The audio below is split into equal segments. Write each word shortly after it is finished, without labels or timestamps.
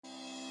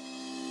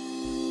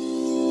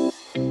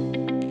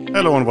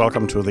Hello and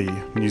welcome to the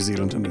New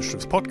Zealand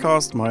Initiatives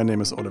podcast. My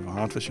name is Oliver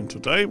Hartwich and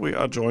today we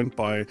are joined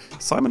by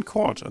Simon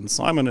Court. And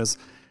Simon is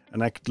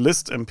an ACT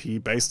List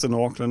MP based in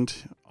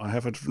Auckland. I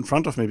have it in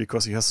front of me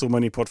because he has so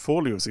many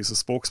portfolios. He's a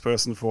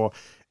spokesperson for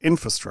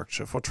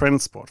infrastructure, for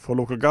transport, for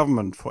local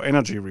government, for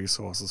energy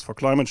resources, for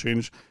climate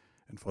change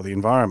and for the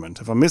environment.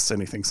 Have I missed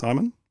anything,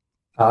 Simon?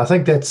 I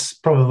think that's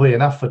probably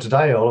enough for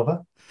today,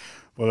 Oliver.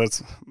 Well,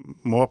 it's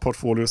more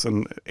portfolios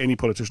than any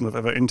politician I've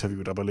ever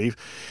interviewed, I believe.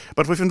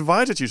 But we've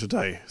invited you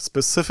today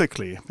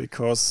specifically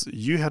because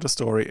you had a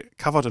story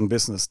covered in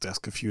Business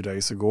Desk a few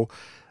days ago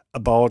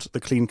about the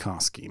Clean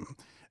Car Scheme.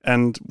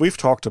 And we've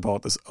talked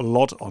about this a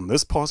lot on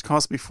this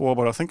podcast before,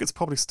 but I think it's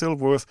probably still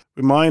worth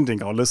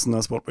reminding our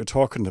listeners what we're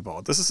talking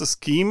about. This is a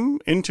scheme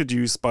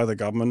introduced by the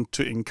government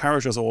to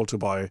encourage us all to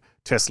buy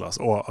Teslas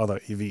or other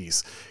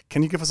EVs.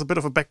 Can you give us a bit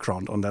of a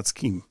background on that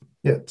scheme?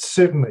 Yeah,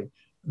 certainly.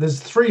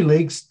 There's three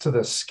legs to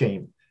this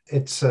scheme.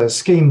 It's a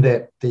scheme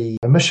that the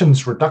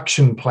emissions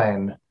reduction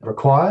plan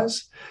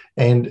requires,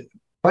 and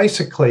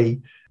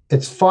basically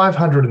it's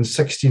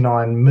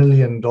 $569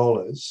 million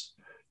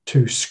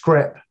to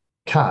scrap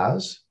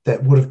cars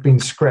that would have been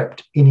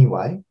scrapped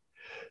anyway.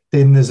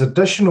 Then there's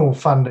additional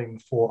funding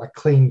for a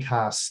clean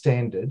car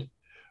standard,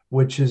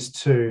 which is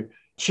to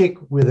check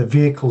whether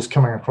vehicles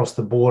coming across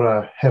the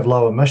border have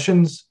low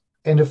emissions,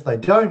 and if they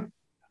don't,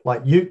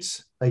 like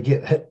utes, they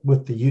get hit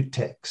with the ute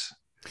tax.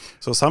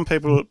 So some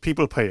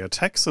people pay a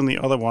tax and the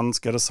other ones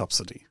get a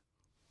subsidy.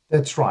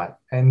 That's right.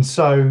 And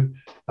so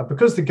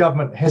because the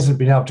government hasn't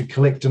been able to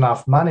collect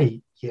enough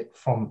money yet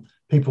from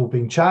people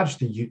being charged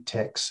the ute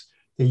tax,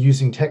 they're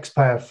using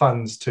taxpayer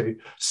funds to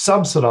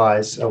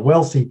subsidise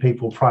wealthy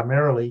people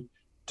primarily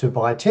to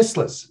buy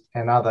Teslas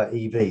and other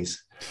EVs.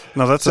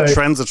 Now, that's a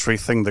transitory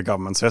thing the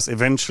government says.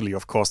 Eventually,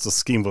 of course, the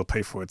scheme will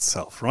pay for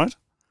itself, right?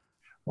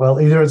 Well,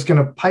 either it's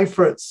going to pay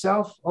for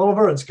itself,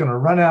 Oliver, it's going to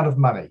run out of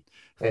money.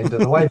 And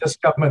the way this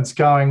government's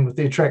going with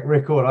their track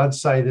record, I'd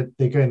say that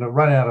they're going to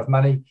run out of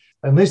money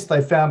unless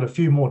they found a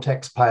few more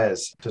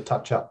taxpayers to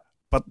touch up.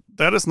 But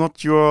that is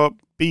not your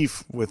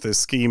beef with this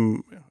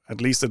scheme. At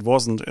least it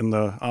wasn't in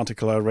the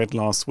article I read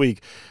last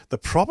week. The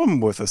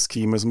problem with the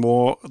scheme is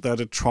more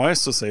that it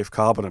tries to save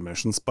carbon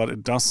emissions, but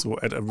it does so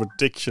at a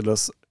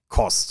ridiculous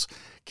cost.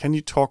 Can you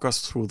talk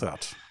us through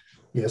that?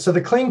 Yeah, so the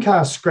Clean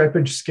Car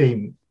Scrappage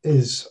Scheme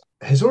has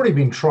already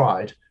been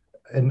tried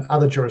in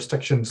other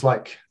jurisdictions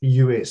like the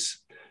US.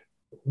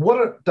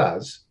 What it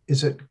does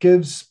is it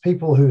gives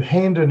people who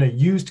hand in a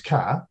used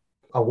car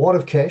a wad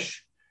of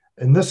cash.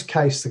 In this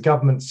case, the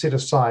government set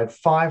aside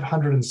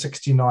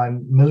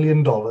 $569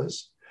 million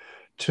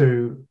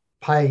to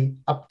pay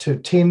up to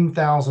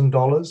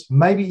 $10,000,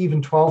 maybe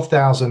even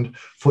 $12,000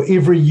 for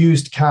every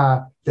used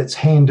car that's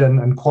hand in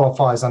and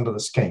qualifies under the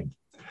scheme.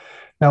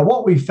 Now,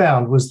 what we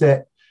found was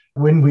that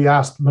when we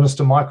asked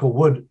Minister Michael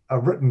Wood a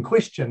written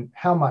question,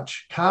 how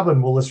much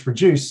carbon will this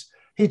reduce?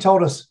 He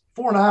told us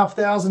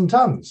 4,500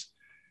 tonnes.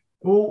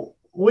 Well,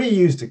 we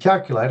used a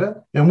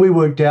calculator and we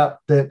worked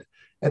out that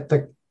at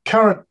the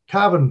current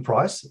carbon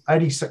price,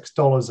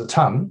 $86 a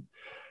tonne,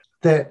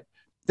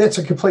 that's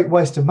a complete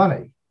waste of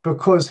money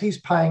because he's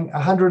paying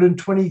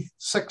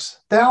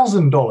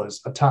 $126,000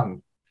 a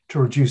tonne to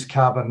reduce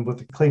carbon with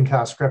the Clean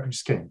Car Scrappage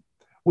Scheme.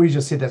 We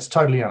just said that's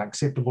totally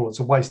unacceptable. It's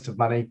a waste of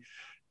money.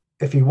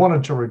 If he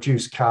wanted to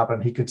reduce carbon,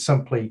 he could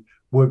simply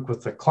work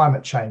with the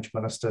Climate Change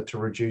Minister to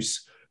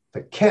reduce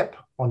the cap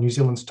on New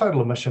Zealand's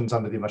total emissions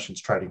under the Emissions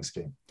Trading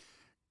Scheme.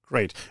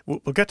 Great.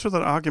 We'll get to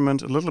that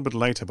argument a little bit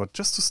later, but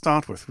just to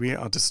start with, we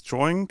are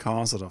destroying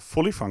cars that are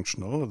fully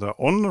functional, that are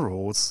on the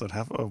roads, that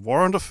have a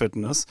warrant of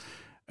fitness,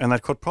 and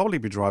that could probably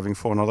be driving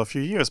for another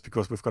few years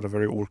because we've got a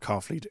very old car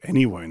fleet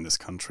anyway in this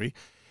country.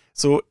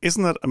 So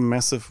isn't that a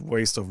massive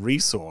waste of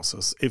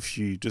resources if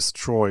you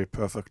destroy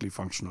perfectly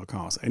functional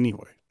cars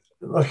anyway?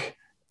 Look,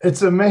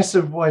 it's a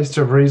massive waste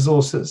of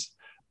resources.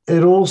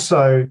 It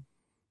also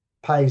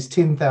pays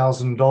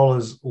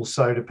 $10,000 or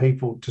so to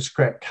people to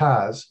scrap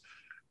cars.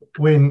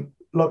 When,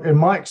 look, in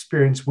my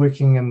experience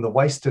working in the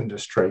waste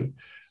industry,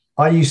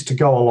 I used to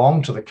go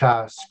along to the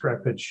car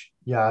scrappage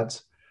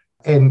yards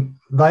and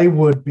they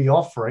would be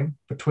offering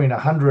between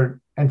 $100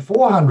 and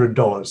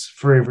 $400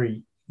 for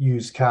every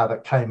used car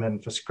that came in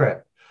for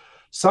scrap.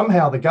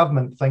 Somehow the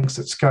government thinks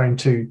it's going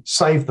to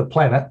save the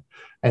planet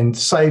and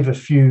save a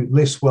few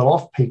less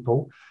well-off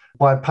people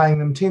by paying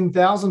them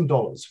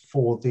 $10,000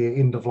 for their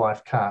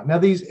end-of-life car. Now,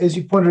 these, as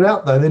you pointed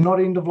out, though, they're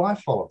not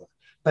end-of-life, Oliver.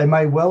 They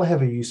may well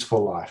have a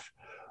useful life.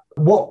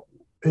 What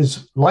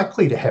is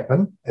likely to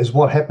happen, as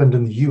what happened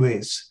in the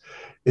US,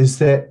 is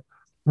that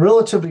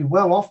relatively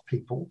well-off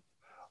people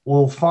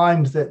will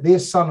find that their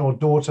son or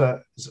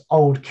daughter's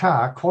old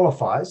car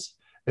qualifies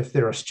if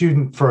they're a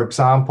student, for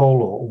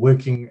example, or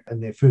working in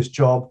their first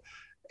job,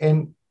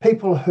 and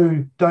people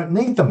who don't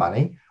need the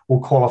money will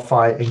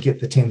qualify and get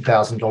the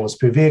 $10,000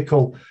 per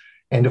vehicle.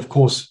 And of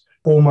course,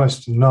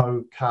 almost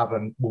no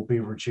carbon will be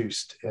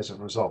reduced as a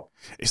result.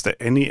 Is there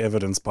any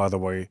evidence, by the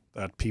way,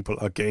 that people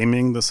are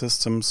gaming the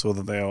system so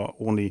that they are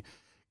only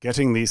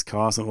getting these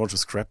cars in order to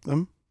scrap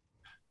them?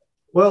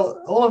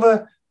 Well,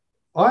 Oliver,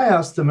 I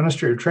asked the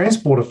Ministry of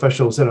Transport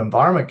officials at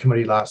Environment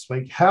Committee last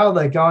week how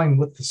they're going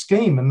with the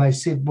scheme, and they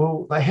said,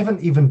 well, they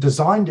haven't even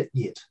designed it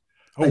yet.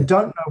 They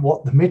don't know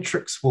what the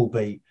metrics will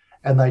be,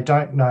 and they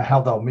don't know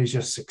how they'll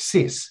measure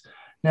success.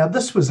 Now,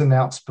 this was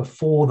announced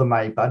before the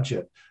May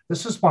budget.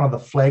 This is one of the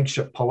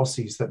flagship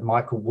policies that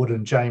Michael Wood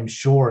and James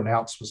Shaw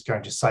announced was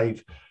going to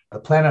save the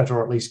planet,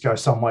 or at least go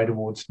some way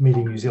towards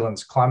meeting New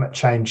Zealand's climate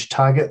change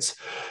targets.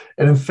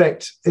 And in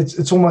fact,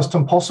 it's almost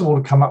impossible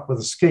to come up with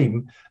a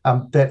scheme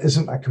that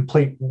isn't a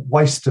complete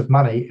waste of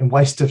money and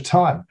waste of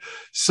time.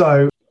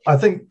 So I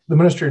think the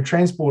Ministry of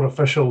Transport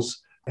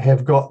officials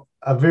have got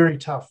a very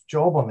tough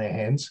job on their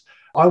hands.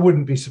 I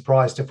wouldn't be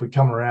surprised if we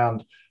come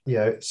around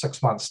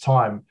 6 months'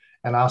 time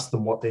and ask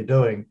them what they're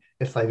doing,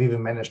 if they've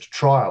even managed a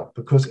trial,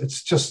 because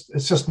it's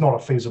just not a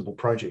feasible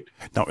project.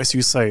 Now, as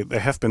you say, there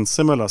have been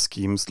similar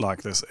schemes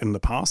like this in the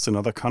past in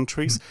other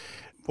countries.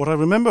 What I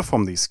remember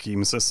from these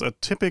schemes is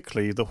that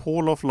typically the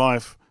whole of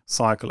life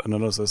cycle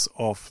analysis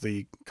of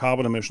the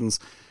carbon emissions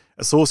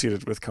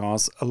associated with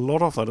cars, a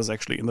lot of that is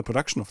actually in the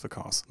production of the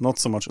cars, not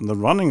so much in the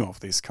running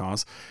of these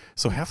cars.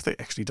 So have they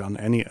actually done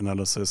any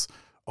analysis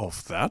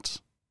of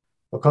that?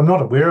 Look, I'm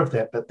not aware of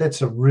that, but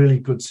that's a really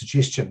good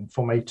suggestion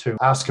for me to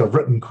ask a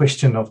written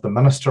question of the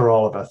Minister,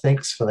 Oliver.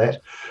 Thanks for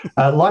that.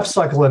 Life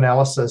cycle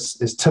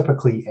analysis is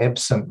typically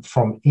absent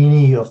from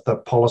any of the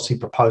policy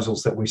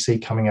proposals that we see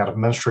coming out of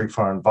Ministry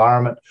for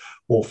Environment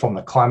or from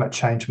the Climate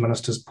Change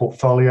Minister's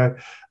portfolio.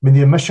 I mean,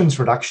 the emissions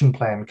reduction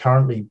plan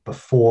currently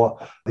before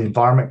the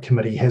Environment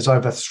Committee has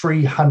over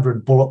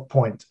 300 bullet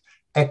point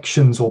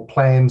actions or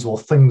plans or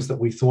things that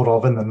we thought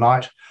of in the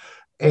night.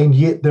 And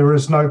yet there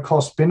is no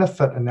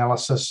cost-benefit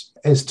analysis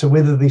as to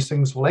whether these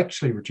things will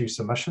actually reduce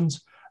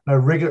emissions, no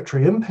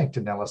regulatory impact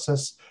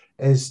analysis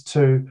as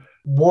to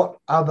what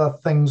other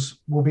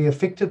things will be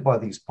affected by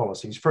these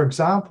policies. For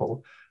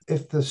example,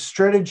 if the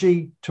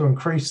strategy to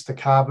increase the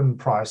carbon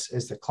price,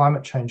 as the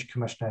Climate Change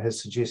Commissioner has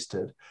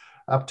suggested,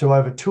 up to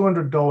over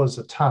 $200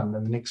 a tonne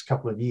in the next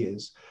couple of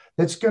years,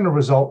 that's going to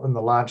result in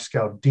the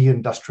large-scale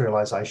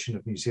deindustrialisation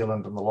of New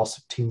Zealand and the loss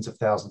of tens of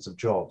thousands of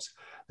jobs.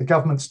 The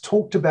government's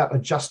talked about a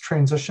just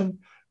transition.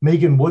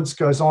 Megan Woods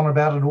goes on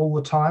about it all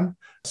the time.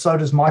 So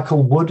does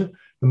Michael Wood,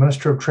 the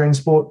Minister of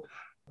Transport.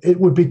 It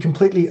would be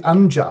completely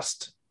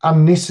unjust,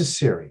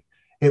 unnecessary.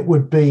 It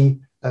would be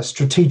a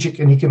strategic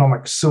and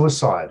economic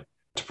suicide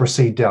to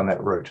proceed down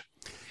that route.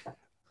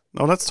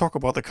 Now let's talk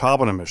about the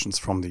carbon emissions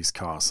from these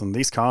cars. And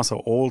these cars are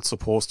all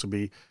supposed to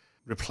be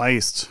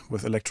replaced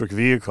with electric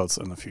vehicles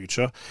in the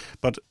future.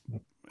 But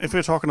if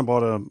we're talking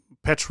about a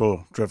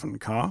petrol-driven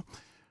car,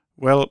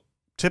 well,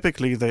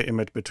 typically they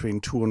emit between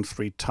 2 and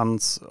 3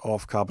 tons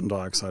of carbon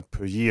dioxide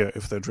per year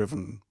if they're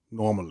driven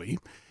normally.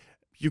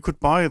 You could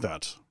buy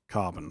that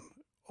carbon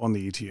on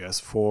the ETS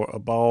for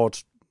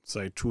about,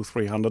 say,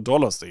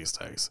 $200-300 these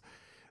days.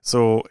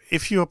 So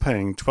if you're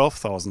paying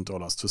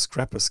 $12,000 to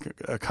scrap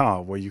a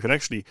car where you can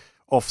actually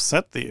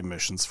offset the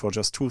emissions for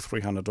just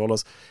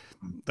 $200-300,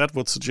 that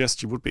would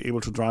suggest you would be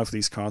able to drive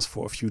these cars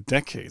for a few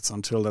decades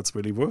until that's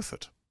really worth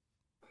it.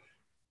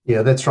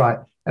 Yeah, that's right.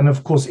 And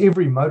of course,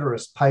 every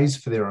motorist pays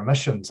for their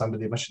emissions under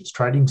the emissions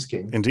trading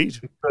scheme. Indeed.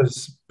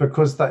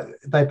 Because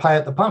they pay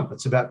at the pump.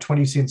 It's about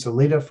 20 cents a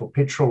litre for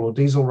petrol or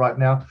diesel right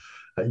now.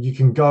 You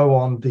can go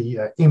on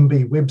the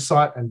MB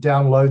website and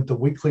download the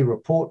weekly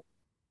report.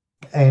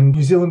 And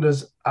New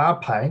Zealanders are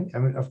paying. I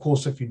mean, of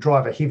course, if you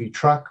drive a heavy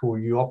truck or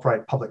you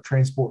operate public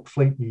transport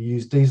fleet, you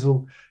use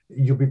diesel,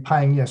 you'll be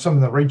paying some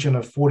in the region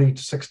of $40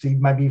 to $60,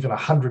 maybe even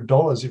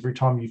 $100 every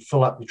time you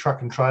fill up your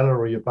truck and trailer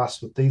or your bus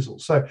with diesel.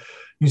 So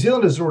New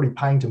Zealanders are already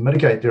paying to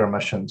mitigate their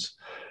emissions.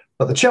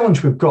 But the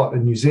challenge we've got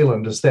in New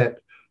Zealand is that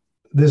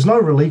there's no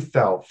relief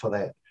valve for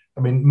that.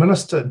 I mean,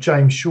 Minister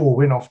James Shaw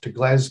went off to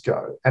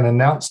Glasgow and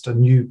announced a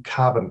new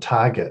carbon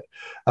target,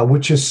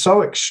 which is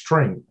so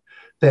extreme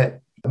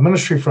that the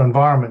Ministry for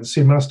Environment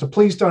said, Minister,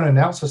 please don't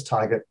announce this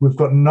target. We've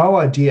got no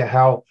idea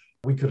how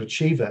we could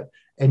achieve it,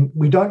 and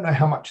we don't know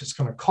how much it's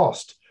going to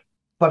cost.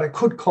 But it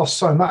could cost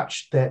so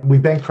much that we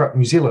bankrupt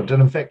New Zealand.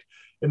 And in fact,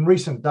 in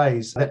recent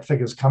days, that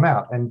figure's come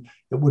out, and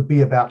it would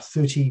be about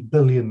 $30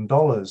 billion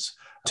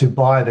to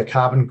buy the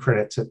carbon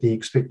credits at the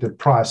expected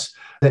price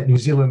that New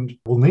Zealand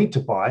will need to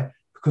buy,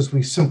 because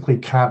we simply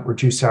can't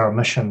reduce our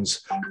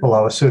emissions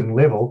below a certain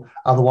level.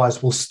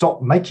 Otherwise, we'll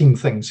stop making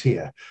things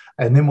here,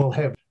 and then we'll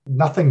have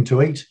nothing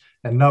to eat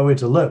and nowhere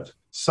to live.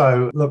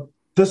 So, look,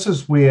 this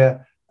is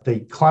where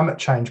the climate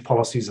change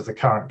policies of the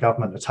current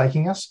government are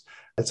taking us.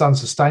 It's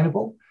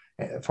unsustainable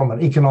from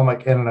an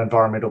economic and an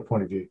environmental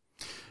point of view.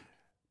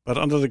 But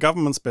under the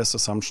government's best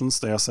assumptions,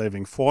 they are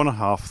saving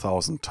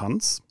 4,500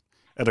 tonnes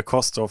at a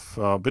cost of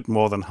a bit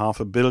more than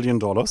 $500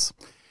 million.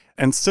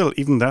 And still,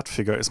 even that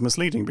figure is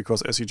misleading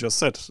because, as you just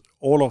said,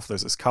 all of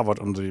this is covered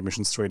under the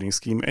emissions trading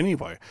scheme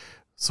anyway.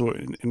 So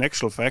in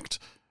actual fact,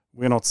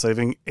 we're not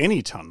saving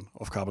any ton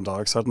of carbon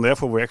dioxide, and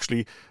therefore we're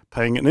actually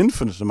paying an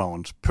infinite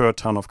amount per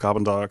ton of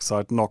carbon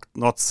dioxide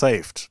not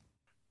saved.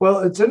 Well,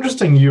 it's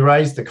interesting you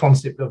raised the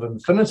concept of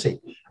infinity.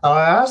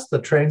 I asked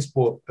the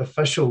transport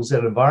officials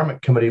at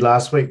Environment Committee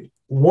last week,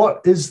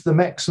 what is the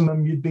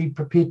maximum you'd be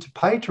prepared to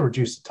pay to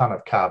reduce a tonne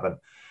of carbon?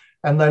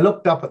 And they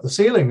looked up at the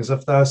ceiling as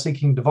if they were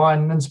seeking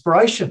divine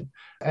inspiration.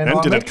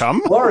 And did it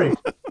come? Worried.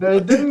 No,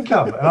 it didn't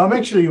come. And I'm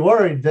actually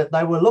worried that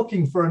they were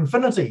looking for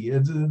infinity.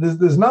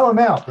 There's no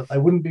amount that they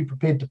wouldn't be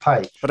prepared to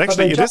pay. But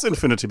actually, it is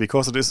infinity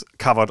because it is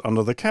covered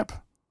under the cap.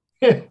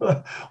 Yeah,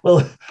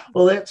 well,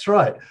 that's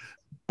right.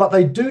 But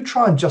they do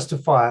try and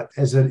justify it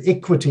as an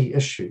equity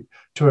issue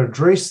to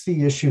address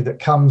the issue that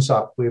comes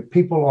up where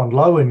people on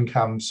low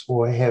incomes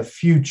or have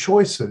few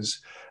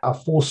choices are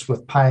forced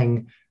with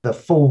paying the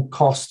full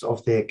cost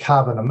of their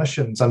carbon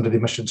emissions under the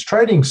emissions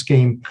trading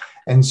scheme.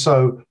 And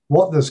so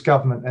what this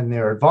government and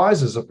their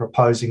advisors are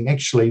proposing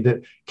actually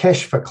that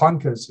cash for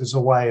clunkers is a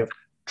way of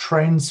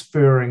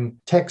transferring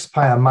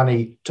taxpayer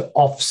money to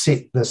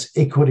offset this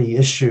equity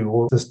issue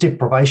or this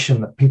deprivation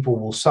that people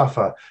will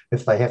suffer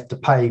if they have to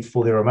pay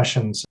for their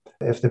emissions,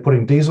 if they're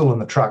putting diesel in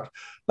the truck.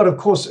 But of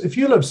course, if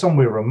you live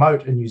somewhere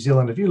remote in New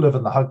Zealand, if you live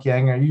in the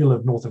Hokianga, you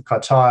live north of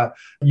Kaitaia,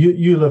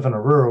 you live in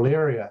a rural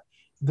area,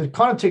 the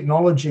kind of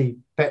technology,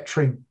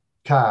 battery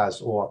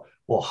cars or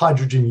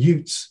hydrogen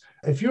utes,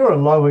 if you're a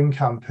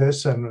low-income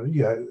person,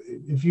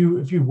 if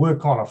you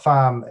work on a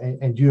farm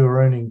and you're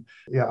earning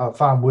a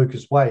farm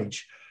worker's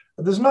wage,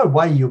 there's no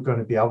way you're going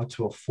to be able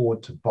to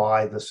afford to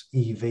buy this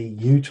EV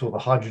ute or the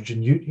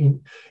hydrogen ute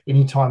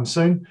anytime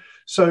soon.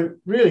 So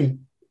really,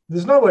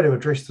 there's no way to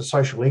address the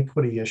social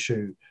equity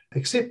issue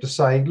except to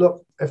say,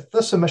 look, if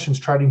this emissions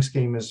trading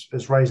scheme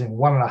is raising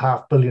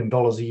 $1.5 billion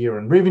a year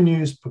in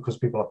revenues because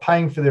people are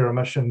paying for their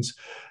emissions,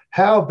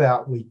 how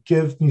about we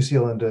give New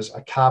Zealanders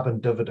a carbon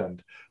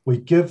dividend? We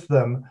give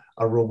them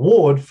a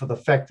reward for the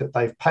fact that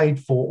they've paid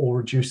for or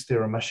reduced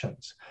their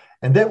emissions.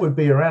 And that would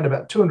be around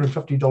about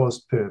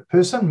 $250 per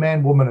person,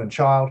 man, woman, and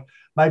child,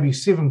 maybe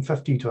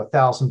 $750 to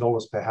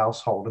 $1,000 per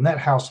household. And that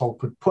household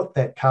could put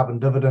that carbon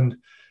dividend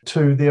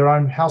to their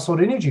own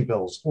household energy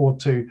bills or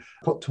to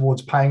put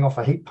towards paying off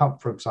a heat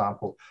pump, for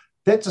example.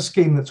 That's a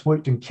scheme that's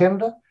worked in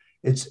Canada.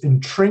 It's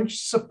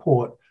entrenched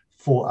support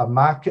for a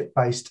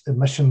market-based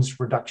emissions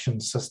reduction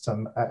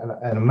system,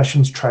 an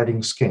emissions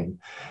trading scheme.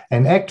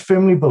 And ACT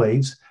firmly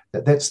believes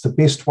that that's the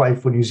best way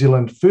for New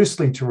Zealand,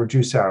 firstly, to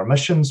reduce our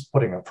emissions,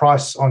 putting a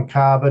price on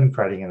carbon,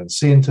 creating an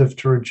incentive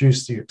to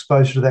reduce the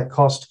exposure to that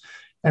cost,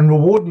 and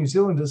reward New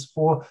Zealanders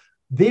for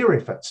their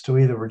efforts to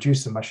either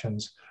reduce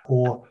emissions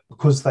or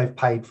because they've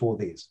paid for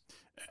theirs.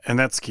 And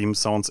that scheme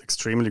sounds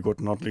extremely good,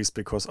 not least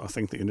because I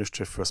think the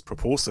initiative first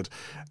proposed it.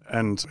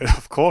 And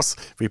of course,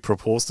 we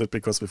proposed it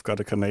because we've got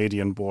a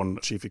Canadian-born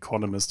chief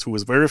economist who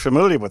is very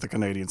familiar with the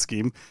Canadian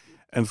scheme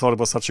and thought it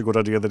was such a good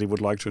idea that he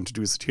would like to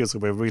introduce it here. So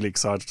we're really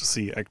excited to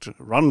see ACT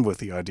run with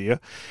the idea.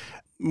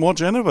 More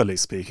generally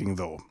speaking,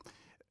 though,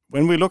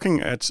 when we're looking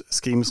at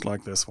schemes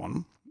like this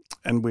one,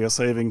 and we are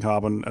saving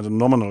carbon at a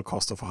nominal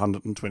cost of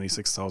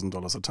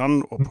 $126,000 a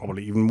tonne, or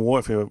probably even more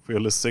if you're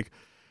realistic,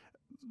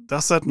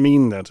 does that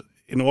mean that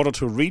in order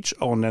to reach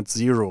our net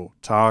zero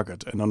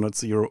target and our net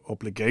zero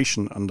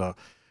obligation under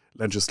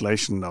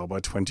legislation now by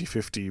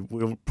 2050,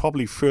 we'll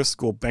probably first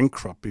go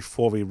bankrupt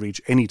before we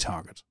reach any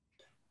target?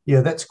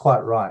 Yeah, that's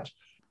quite right.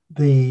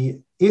 The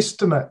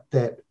estimate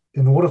that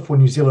in order for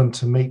New Zealand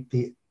to meet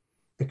the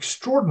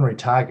extraordinary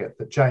target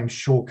that James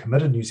Shaw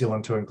committed New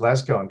Zealand to in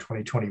Glasgow in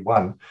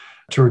 2021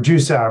 to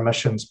reduce our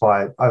emissions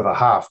by over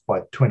half by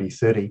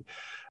 2030,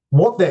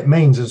 what that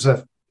means is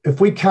if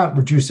we can't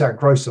reduce our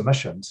gross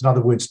emissions, in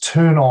other words,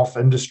 turn off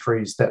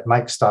industries that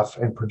make stuff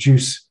and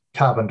produce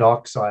carbon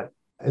dioxide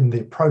in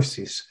their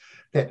process,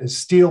 that is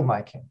steel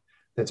making,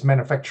 that's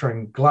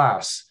manufacturing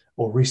glass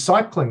or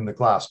recycling the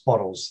glass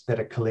bottles that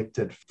are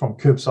collected from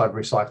curbside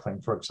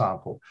recycling, for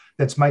example,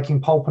 that's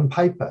making pulp and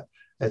paper,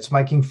 that's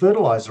making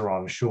fertilizer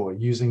onshore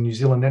using New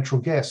Zealand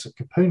natural gas at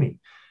Kapuni.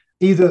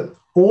 Either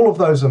all of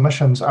those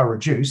emissions are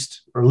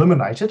reduced or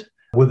eliminated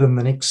within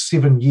the next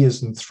 7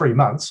 years and 3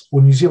 months,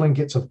 or New Zealand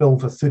gets a bill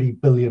for $30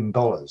 billion.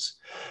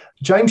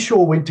 James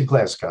Shaw went to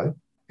Glasgow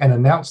and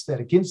announced that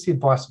against the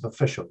advice of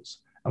officials,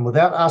 and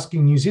without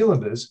asking New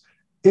Zealanders,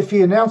 if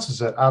he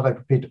announces it, are they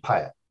prepared to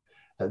pay it?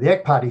 The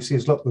ACT Party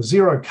says, look, the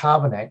Zero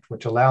Carbon Act,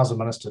 which allows a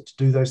minister to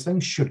do those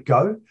things, should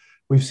go.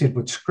 We've said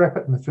we'd scrap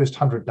it in the first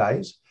 100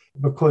 days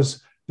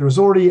because there is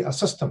already a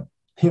system,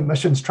 the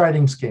emissions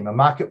trading scheme, a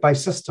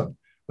market-based system,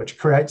 which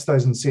creates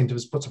those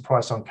incentives, puts a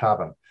price on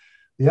carbon.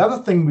 The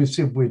other thing we've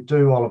said we'd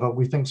do, Oliver,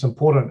 we think is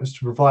important, is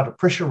to provide a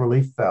pressure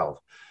relief valve.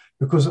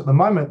 Because at the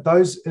moment,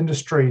 those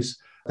industries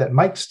that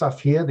make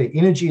stuff here, they're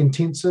energy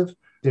intensive,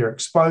 they're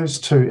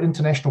exposed to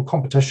international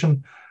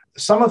competition.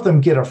 Some of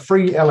them get a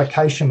free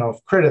allocation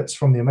of credits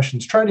from the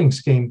emissions trading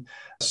scheme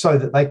so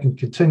that they can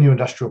continue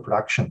industrial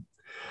production.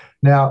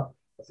 Now,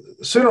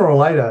 sooner or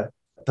later,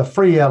 the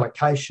free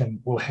allocation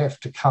will have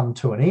to come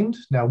to an end.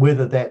 Now,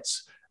 whether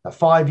that's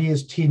 5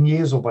 years, 10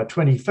 years, or by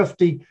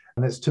 2050,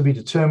 and that's to be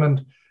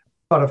determined.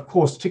 But of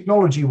course,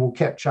 technology will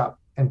catch up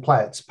and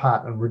play its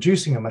part in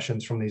reducing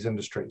emissions from these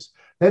industries.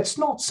 That's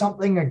not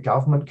something a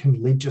government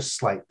can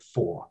legislate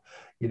for.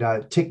 You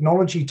know,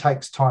 technology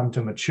takes time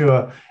to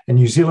mature, and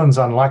New Zealand's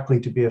unlikely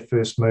to be a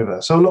first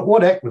mover. So look,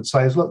 what ACT would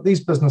say is, look,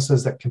 these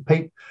businesses that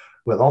compete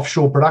with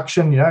offshore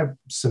production,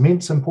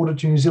 cement's imported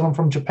to New Zealand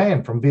from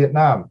Japan, from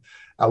Vietnam.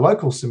 A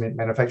local cement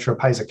manufacturer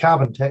pays a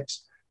carbon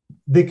tax.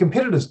 Their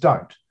competitors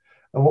don't.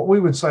 And what we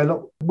would say,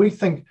 look, we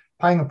think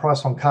paying a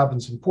price on carbon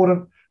is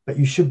important, but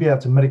you should be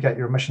able to mitigate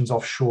your emissions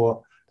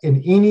offshore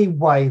in any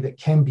way that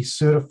can be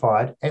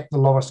certified at the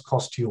lowest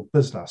cost to your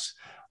business.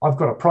 I've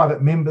got a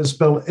private members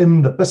bill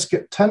in the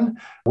biscuit tin,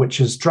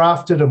 which is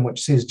drafted and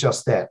which says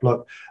just that.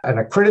 Look, an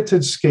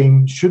accredited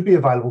scheme should be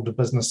available to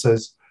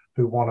businesses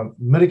who want to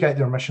mitigate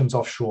their emissions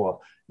offshore,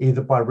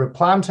 either by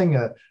replanting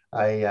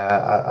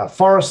a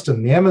forest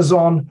in the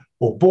Amazon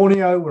or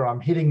Borneo, where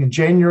I'm heading in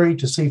January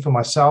to see for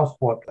myself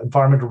what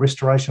environmental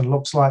restoration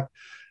looks like,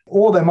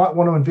 or they might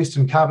want to invest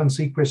in carbon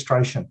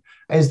sequestration,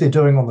 as they're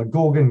doing on the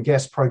Gorgon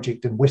gas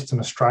project in Western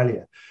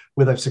Australia,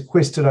 where they've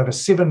sequestered over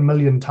 7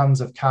 million tonnes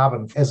of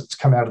carbon as it's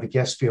come out of the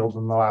gas field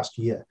in the last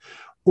year.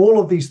 All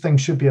of these things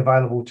should be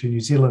available to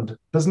New Zealand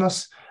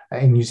business,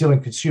 and New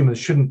Zealand consumers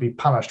shouldn't be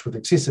punished with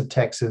excessive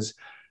taxes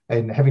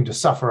and having to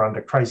suffer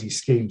under crazy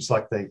schemes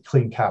like the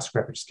Clean Car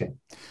Scrappage scheme.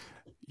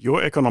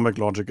 Your economic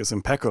logic is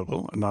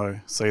impeccable, and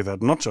I say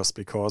that not just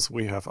because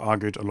we have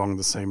argued along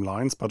the same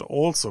lines, but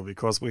also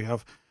because we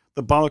have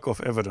the bulk of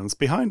evidence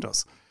behind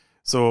us.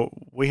 So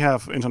we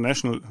have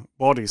international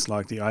bodies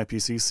like the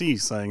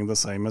IPCC saying the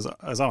same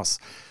as us.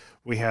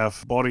 We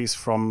have bodies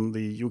from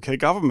the UK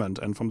government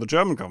and from the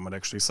German government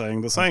actually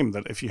saying the same,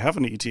 that if you have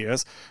an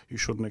ETS, you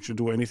shouldn't actually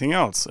do anything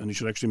else and you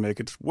should actually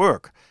make it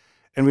work.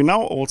 And we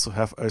now also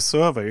have a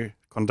survey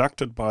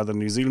conducted by the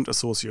New Zealand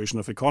Association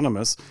of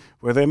Economists,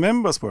 where their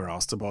members were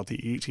asked about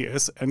the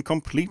ETS and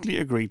completely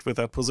agreed with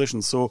that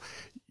position. So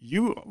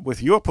you,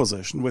 with your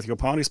position, with your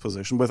party's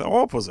position, with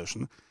our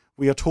position,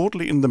 we are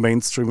totally in the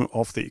mainstream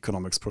of the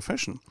economics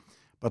profession.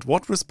 But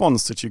what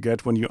response did you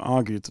get when you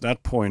argued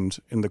that point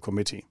in the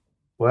committee?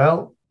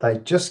 Well, they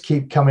just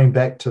keep coming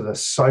back to the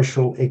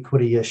social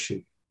equity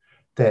issue,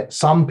 that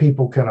some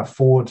people can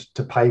afford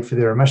to pay for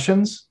their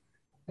emissions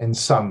and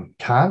some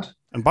can't.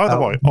 And by the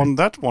way, on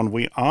that one,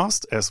 we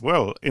asked as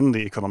well in the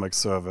economic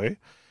survey,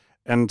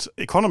 and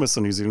economists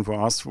in New Zealand were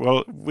asked,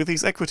 well, with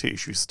these equity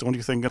issues, don't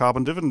you think a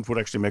carbon dividend would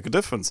actually make a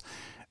difference?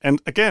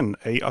 And again,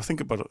 I think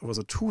about it was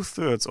a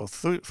 2/3 or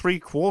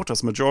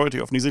 3/4 majority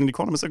of New Zealand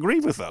economists agree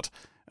with that.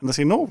 And they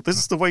say, no, this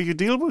is the way you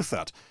deal with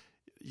that.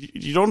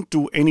 You don't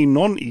do any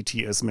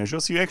non-ETS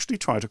measures, you actually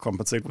try to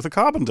compensate with a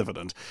carbon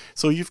dividend.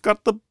 So you've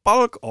got the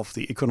bulk of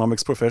the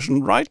economics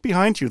profession right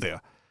behind you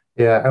there.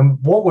 Yeah, and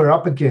what we're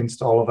up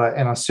against, Oliver,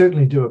 and I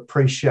certainly do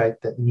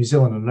appreciate that the New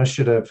Zealand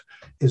Initiative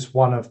is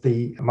one of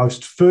the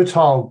most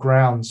fertile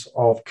grounds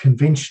of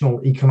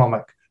conventional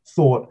economic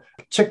thought,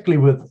 particularly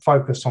with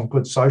focus on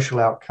good social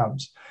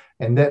outcomes.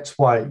 And that's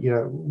why,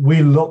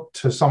 we look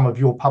to some of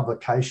your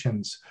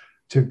publications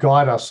to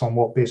guide us on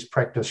what best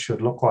practice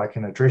should look like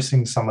in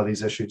addressing some of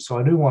these issues. So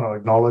I do want to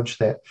acknowledge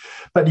that.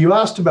 But you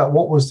asked about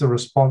what was the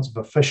response of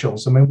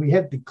officials. I mean, we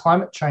had the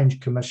Climate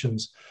Change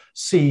Commission's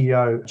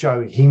CEO,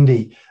 Joe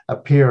Hendy,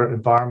 appear at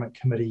Environment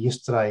Committee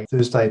yesterday,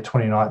 Thursday,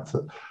 29th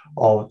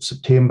of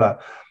September.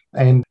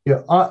 And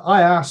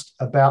I asked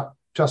about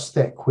just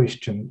that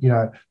question.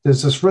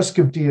 There's this risk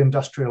of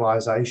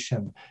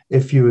deindustrialization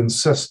if you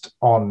insist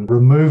on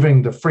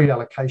removing the free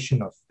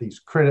allocation of these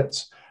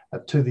credits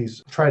to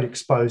these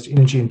trade-exposed,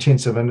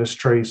 energy-intensive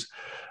industries.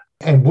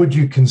 And would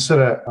you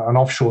consider an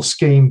offshore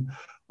scheme?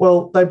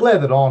 Well, they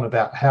blathered on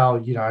about how,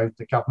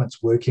 the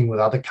government's working with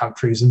other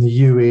countries in the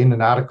UN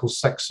and Article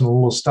 6 and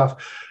all this stuff.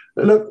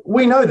 Look,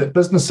 we know that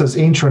businesses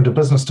enter into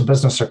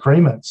business-to-business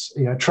agreements,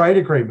 trade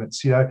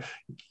agreements.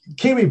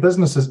 Kiwi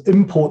businesses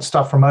import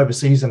stuff from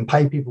overseas and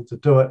pay people to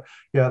do it.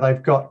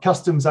 They've got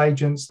customs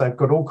agents. They've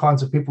got all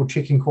kinds of people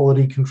checking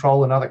quality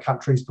control in other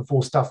countries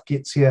before stuff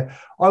gets here.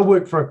 I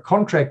work for a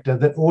contractor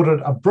that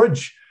ordered a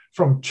bridge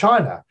from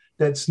China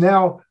that's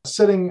now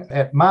sitting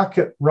at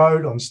Market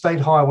Road on State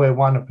Highway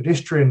 1, a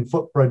pedestrian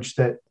footbridge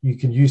that you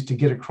can use to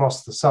get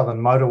across the Southern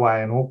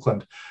Motorway in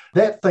Auckland.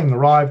 That thing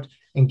arrived,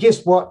 and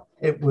guess what?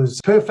 It was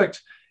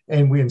perfect,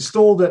 and we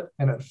installed it,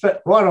 and it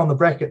fit right on the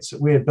brackets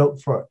that we had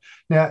built for it.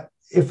 Now,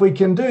 if we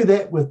can do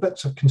that with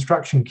bits of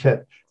construction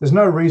kit, there's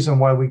no reason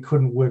why we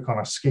couldn't work on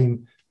a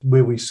scheme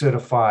where we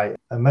certify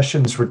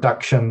emissions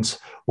reductions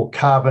or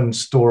carbon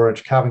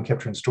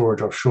capture and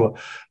storage offshore.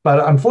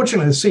 But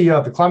unfortunately, the CEO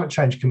of the Climate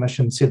Change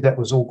Commission said that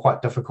was all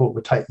quite difficult,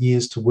 would take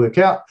years to work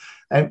out.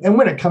 And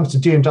when it comes to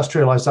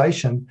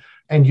deindustrialization,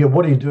 and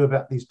what do you do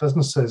about these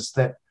businesses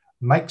that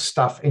make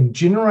stuff and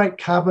generate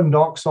carbon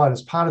dioxide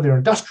as part of their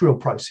industrial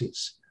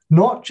process,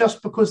 not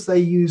just because they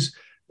use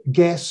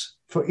gas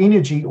for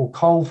energy or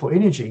coal for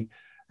energy,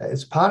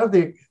 it's part of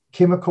their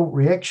chemical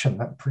reaction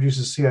that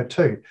produces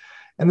CO2.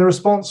 And the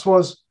response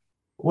was,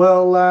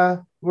 well,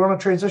 we're on a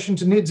transition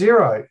to net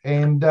zero,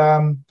 and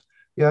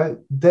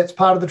that's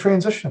part of the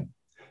transition.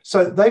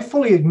 So they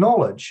fully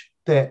acknowledge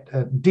that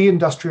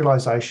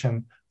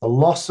deindustrialization, the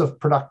loss of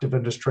productive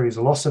industries,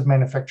 the loss of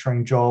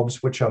manufacturing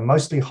jobs, which are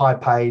mostly high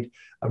paid.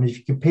 I mean, if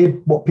you compare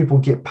what people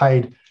get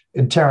paid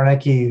in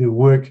Taranaki who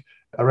work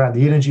around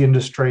the energy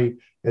industry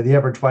The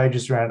average wage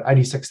is around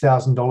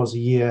 $86,000 a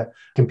year.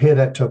 Compare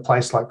that to a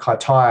place like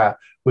Kaitaia,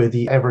 where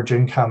the average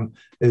income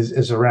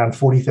is around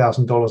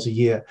 $40,000 a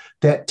year.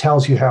 That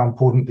tells you how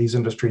important these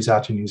industries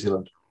are to New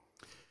Zealand.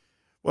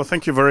 Well,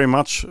 thank you very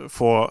much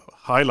for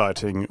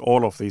highlighting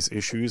all of these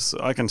issues.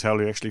 I can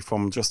tell you actually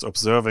from just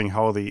observing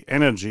how the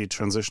energy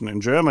transition in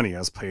Germany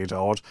has played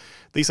out,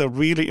 these are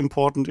really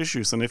important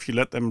issues. And if you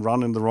let them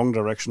run in the wrong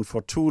direction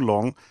for too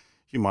long,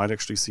 you might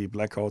actually see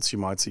blackouts, you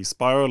might see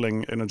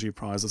spiraling energy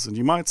prices, and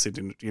you might see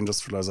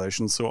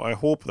deindustrialization. So I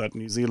hope that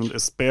New Zealand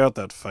is spared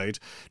that fate,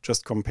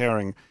 just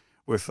comparing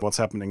with what's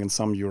happening in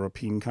some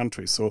European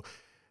countries. So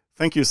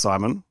thank you,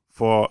 Simon,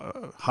 for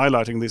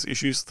highlighting these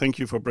issues. Thank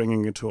you for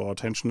bringing it to our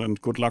attention,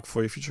 and good luck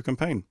for your future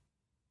campaign.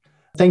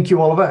 Thank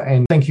you, Oliver,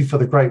 and thank you for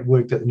the great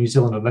work that the New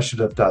Zealand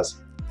Initiative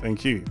does.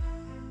 Thank you.